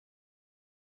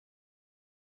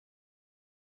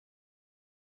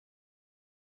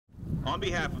On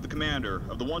behalf of the commander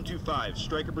of the 125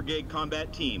 Stryker Brigade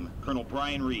Combat Team, Colonel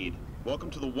Brian Reed, welcome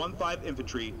to the 1-5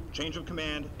 Infantry Change of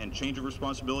Command and Change of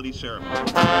Responsibility Ceremony.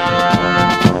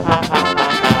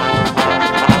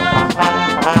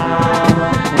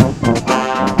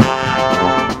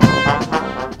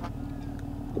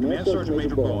 Command Sergeant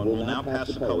Major Bowen will now pass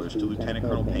the colors to Lieutenant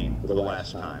Colonel Payne for the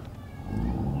last time.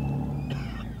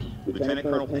 Lieutenant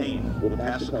Colonel Payne will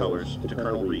pass the colors to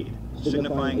Colonel Reed,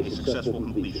 signifying a successful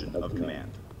completion of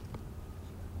command.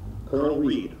 Colonel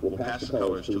Reed will pass the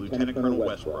colors to Lieutenant Colonel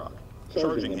Wesbrock,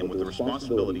 charging him with the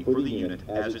responsibility for the unit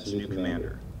as its new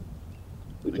commander.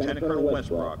 Lieutenant Colonel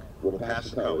Wesbrock will pass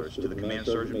the colors to the Command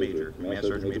Sergeant Major, Command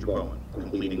Sergeant Major Bowen,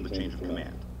 completing the change of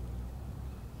command.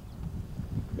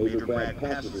 Major Bragg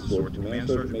passes the sword to Command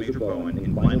Sergeant Major Bowen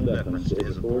in final deference to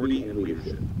his authority and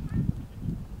leadership.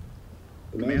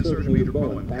 Command Sergeant Major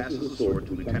Bowen passes the sword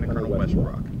to Lieutenant Colonel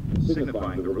Wesbrock,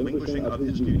 signifying the relinquishing of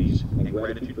his duties and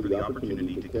gratitude for the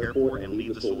opportunity to care for and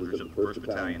lead the soldiers of the 1st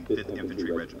Battalion, 5th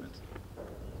Infantry Regiment.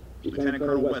 Lieutenant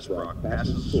Colonel Wesbrock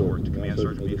passes the sword to Command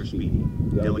Sergeant Major Speedy,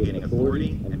 delegating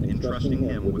authority and entrusting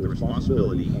him with the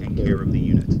responsibility and care of the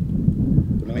unit.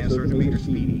 Command Sergeant Major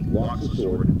Speedy locks the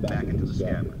sword back into the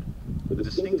scabbard. The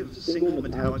distinctive single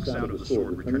metallic sound of the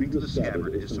sword returning to the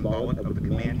scabbard is symbolic of the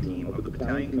command team of the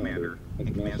battalion commander and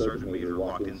Command Sergeant Major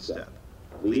locked in step,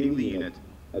 leading the unit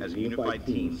as a unified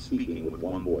team speaking with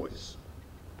one voice.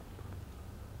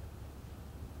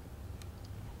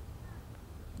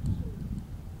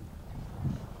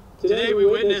 Today we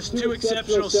witnessed two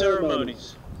exceptional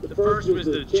ceremonies. The first was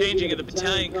the changing of the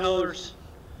battalion colors,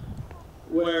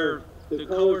 where the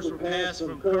colors were passed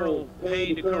from Colonel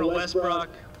Payne to Colonel Wesbrock.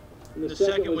 And the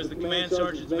second was the Command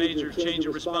Sergeant Major's change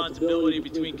of responsibility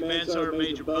between Command Sergeant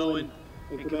Major Bowen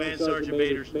and Command Sergeant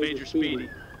Major Speedy.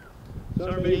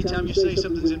 Sergeant, anytime you say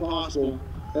something's impossible,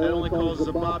 that only causes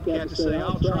a bobcat to say,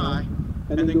 "I'll try,"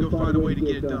 and then go find a way to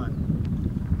get it done.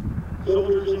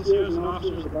 Soldiers, NCOs, and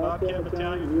officers of the Bobcat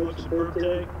Battalion, you look superb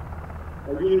today.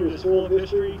 Our unit is full of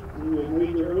history, and you have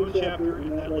made your own chapter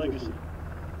in that legacy.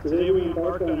 Today we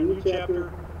embark on a new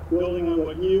chapter, building on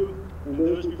what you and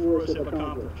those before us have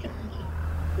accomplished.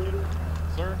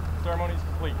 Sir, ceremony is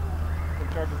complete.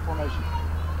 In charge of formation.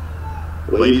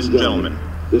 Ladies and gentlemen,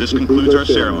 this concludes our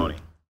ceremony.